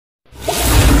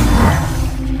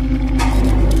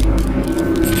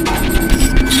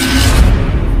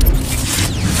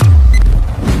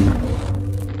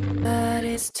But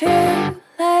it's too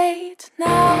late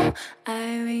now.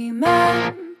 I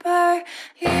remember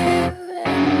you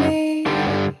and me,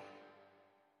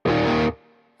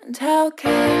 and how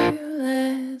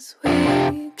careless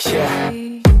we could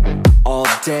be. All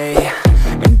day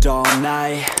and all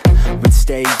night, we'd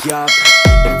stay up,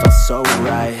 it felt so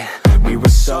right. We were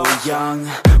so young,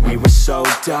 we were so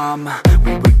dumb.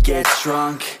 We would get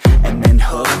drunk and then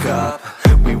hook up.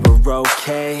 We were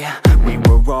okay, we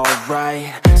were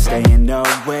alright, staying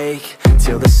awake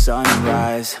till the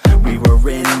sunrise. We were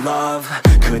in love,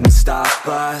 couldn't stop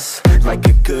us, like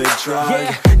a good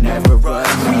drug, never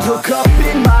enough. We'd hook up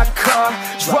in my car,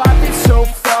 driving so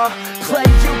far, play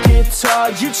your guitar,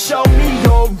 you'd show me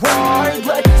your art,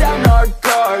 let down our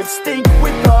guards, think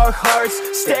with our hearts,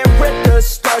 stare at the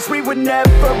stars. We were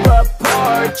never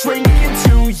apart, drinking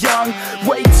too young,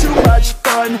 way too much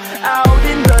fun, out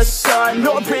in the sun,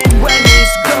 or in when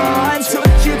it's gone.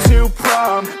 Took you to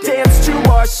prom, dance to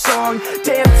our song,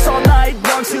 dance all night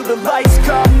long till the lights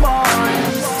come on.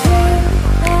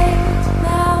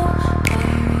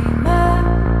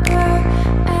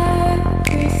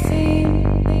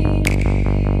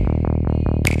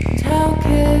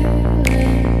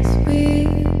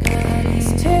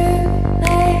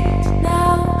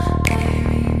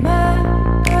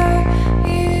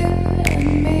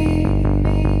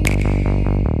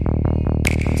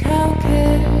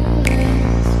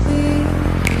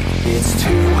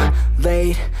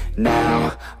 Late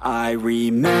now, I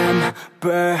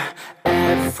remember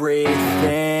everything,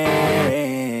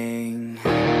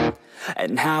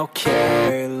 and how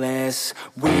careless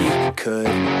we could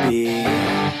be,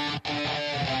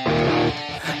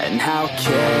 and how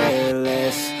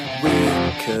careless we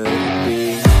could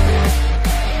be,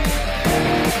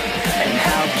 and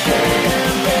how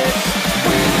careless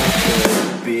we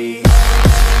could be.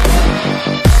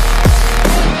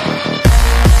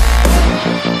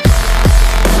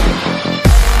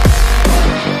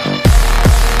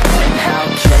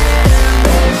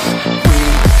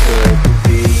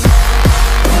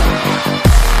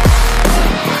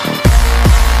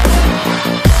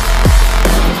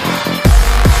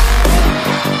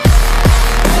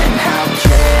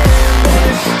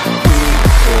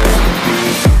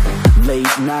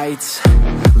 Nights,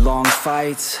 long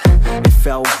fights, it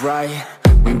felt right,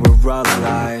 we were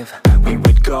alive. We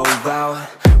would go out,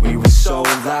 we were so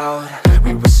loud,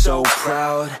 we were so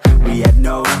proud, we had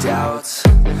no doubts.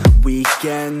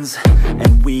 Weekends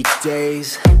and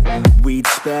weekdays, we'd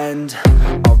spend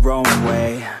our own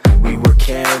way. We were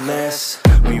careless,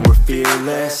 we were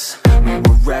fearless, we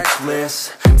were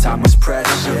reckless, time was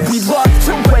precious. We loved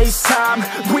to waste time,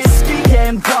 whiskey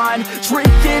and wine,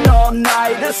 drinking all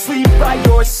night, asleep by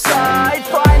your side.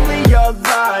 Finally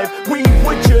alive, we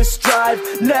would just drive,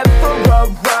 never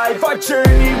arrive. Our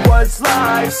journey was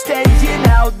live, staying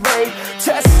out late,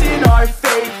 testing our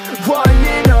fate,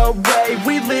 running away.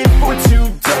 We live for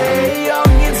today,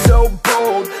 young and so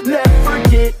bold, never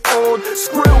get old.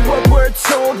 Screw what we're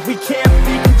told, we can't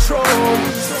be controlled.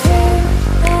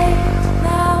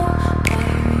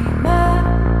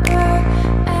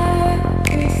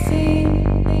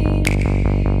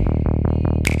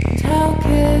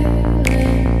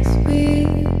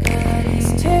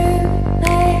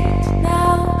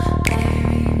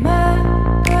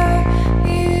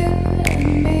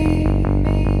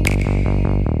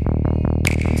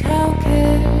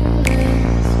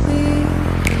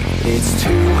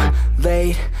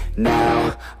 Late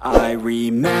now, I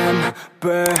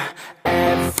remember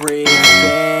everything,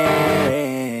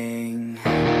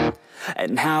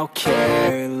 and how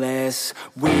careless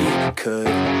we could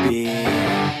be,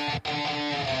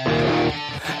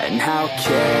 and how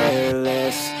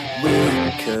careless we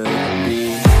could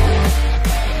be,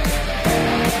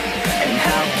 and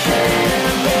how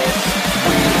careless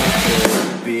we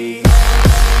could be.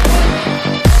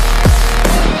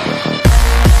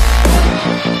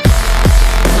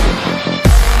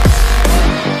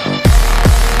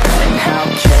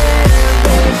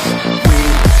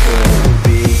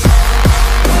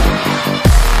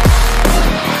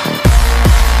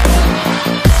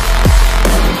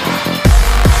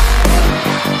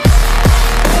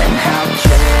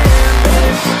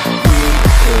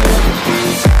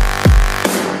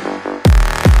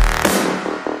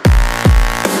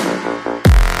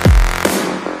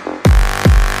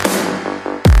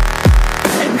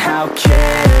 How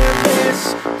careless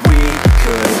we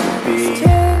could be. It's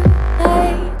too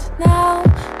late now,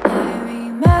 I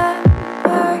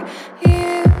remember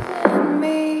you and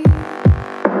me,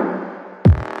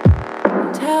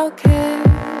 and how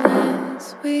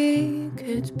careless we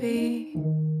could be.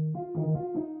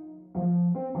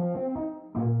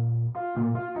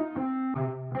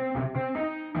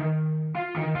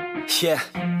 Yeah,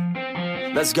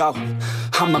 let's go.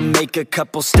 I'ma make a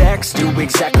couple stacks, do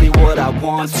exactly what I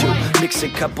want to. Mix a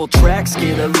couple tracks,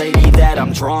 get a lady that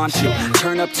I'm drawn to.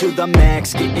 Turn up to the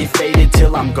max, get it faded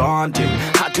till I'm gone, dude.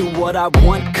 I do what I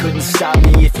want, couldn't stop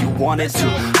me if you wanted to.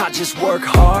 I just work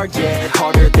hard, yeah,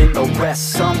 harder than the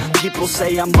rest. Some people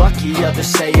say I'm lucky, others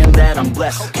saying that I'm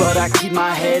blessed. But I keep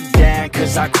my head down,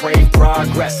 cause I crave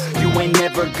progress. You ain't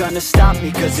never gonna stop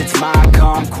me, cause it's my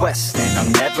conquest. And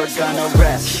I'm never gonna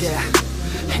rest, yeah.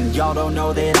 And y'all don't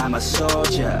know that I'm a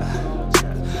soldier.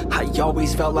 I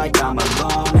always felt like I'm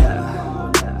alone,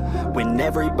 yeah. When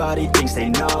everybody thinks they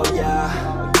know, yeah.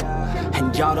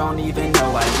 And y'all don't even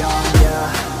know I own,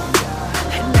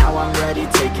 yeah. And now I'm ready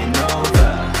taking over,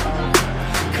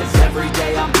 cause every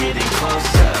day I'm getting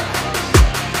closer.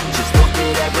 Just look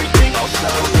at everything I'll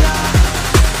show ya.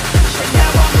 And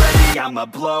now I'm ready, I'ma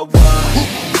blow up.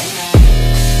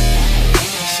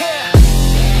 Yeah.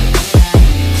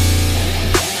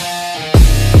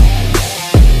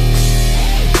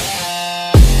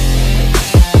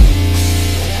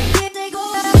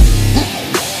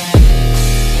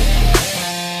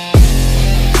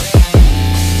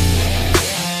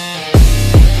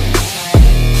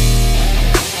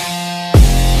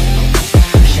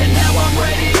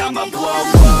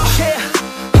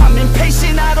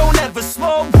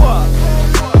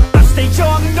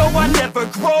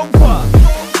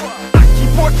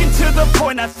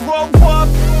 I throw up,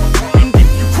 and if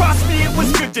you cross me, it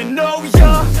was good to know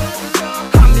ya.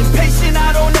 I'm impatient,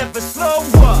 I don't ever slow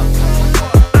up.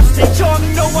 I stay young,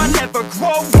 no, I never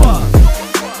grow up.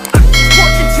 I keep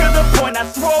working to the point I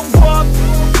throw up,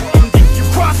 and if you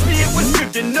cross me, it was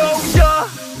good to know ya.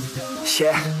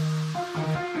 Yeah,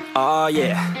 oh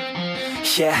yeah,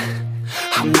 yeah.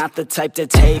 I'm not the type to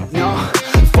take no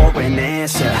for an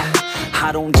answer.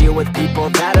 I don't deal with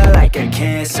people that are like a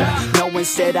cancer. No,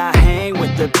 instead I hang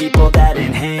with the people that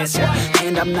enhance ya.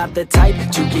 And I'm not the type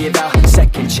to give out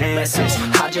second chances.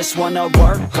 I just wanna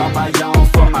work on my own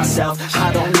for myself.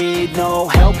 I don't need no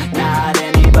help, not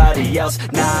anybody else.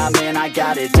 Nah, man, I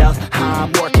got it dealt.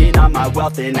 I'm working on my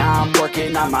wealth and I'm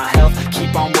working on my health.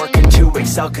 Keep on working to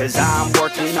excel, cause I'm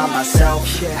working on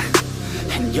myself, yeah.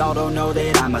 And y'all don't know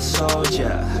that I'm a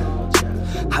soldier.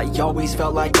 I always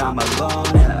felt like I'm alone,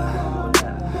 yeah.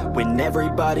 When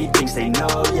everybody thinks they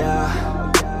know, yeah.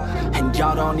 And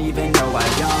y'all don't even know I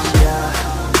own,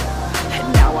 yeah.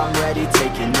 And now I'm ready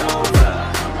taking over,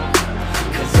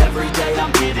 cause every day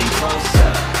I'm getting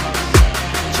closer.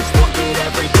 Just look at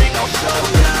everything I'll show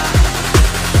ya.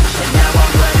 And now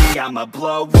I'm ready, I'ma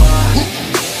blow up.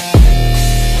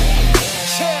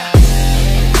 Yeah.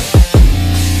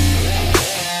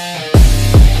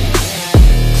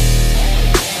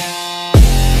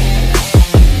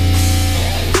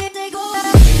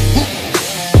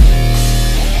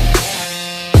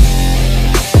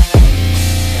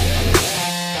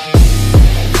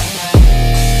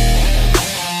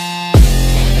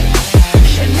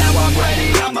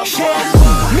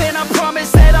 Man, I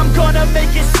promise that I'm gonna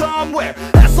make it somewhere.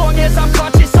 As long as I'm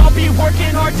conscious, I'll be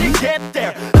working hard to get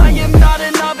there. I am not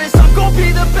a novice, I'm gonna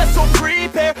be the best, so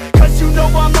prepare. Cause you know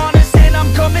I'm honest and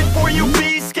I'm coming for you,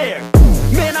 be scared.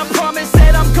 Man, I promise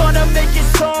that I'm gonna make it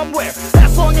somewhere.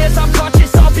 As long as I'm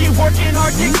conscious, I'll be working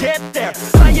hard to get there.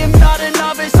 I am not a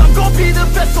novice, I'm gonna be the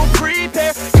best, so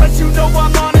prepare. Cause you know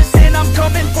I'm honest and I'm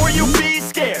coming for you, be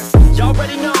scared. Y'all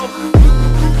already know.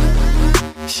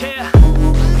 Yeah.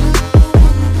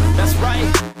 That's right,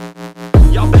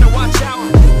 y'all better watch out.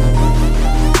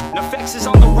 NFX is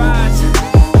on the rise.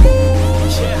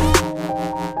 Yeah.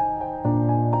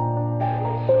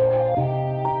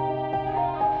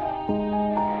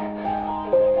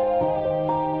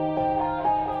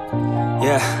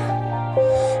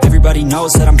 Yeah. Everybody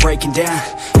knows that I'm breaking down.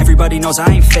 Everybody knows I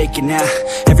ain't faking now.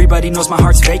 Everybody knows my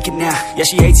heart's vacant now. Yeah,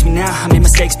 she hates me now, I made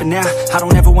mistakes but now I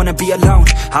don't ever wanna be alone.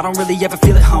 I don't really ever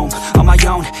feel at home. On my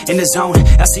own, in the zone,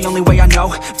 that's the only way I know.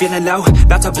 Feeling low,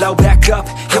 about to blow back up.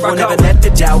 Here I won't ever let the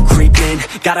doubt creep in.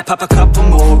 Gotta pop a couple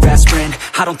more aspirin.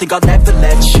 I don't think I'll ever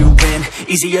let you in.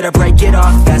 Easier to break it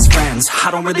off best friends. I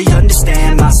don't really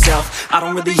understand myself. I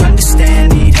don't really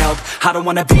understand, need help. I don't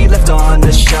wanna be left on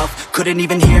the shelf. Couldn't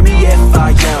even hear me if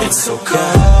I yelled. It's so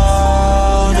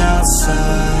cold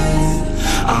outside,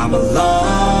 I'm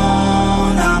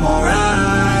alone, I'm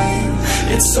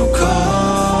alright. It's so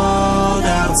cold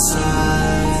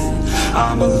outside,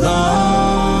 I'm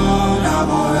alone, I'm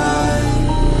alright.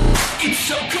 It's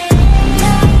so cold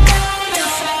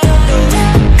outside,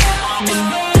 I'm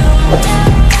alone.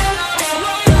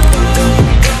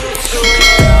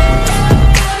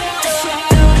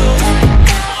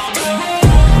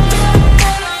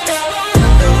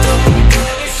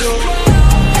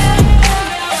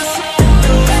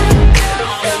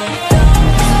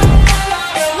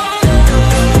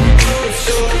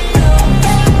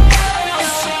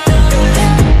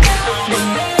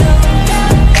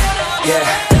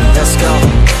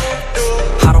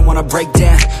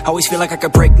 always feel like I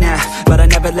could break now, but I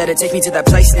never let it take me to that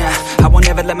place now. I won't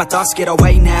ever let my thoughts get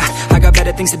away now. I got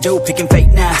better things to do, picking fate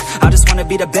now. I just wanna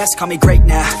be the best, call me great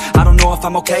now. I don't know if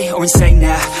I'm okay or insane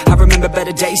now. I remember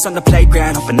better days on the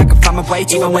playground, hoping I can find my way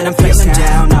even when I'm feeling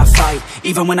down. I fight,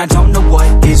 even when I don't know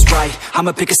what is right.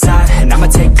 I'ma pick a side, and I'ma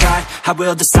take pride. I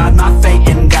will decide my fate,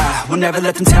 and I will never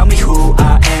let them tell me who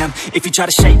I am. If you try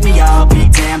to shake me, I'll be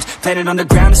damned. Planet on the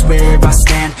ground is where I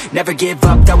stand. Never give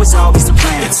up, that was always the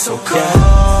plan. It's so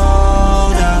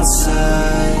cold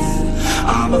outside,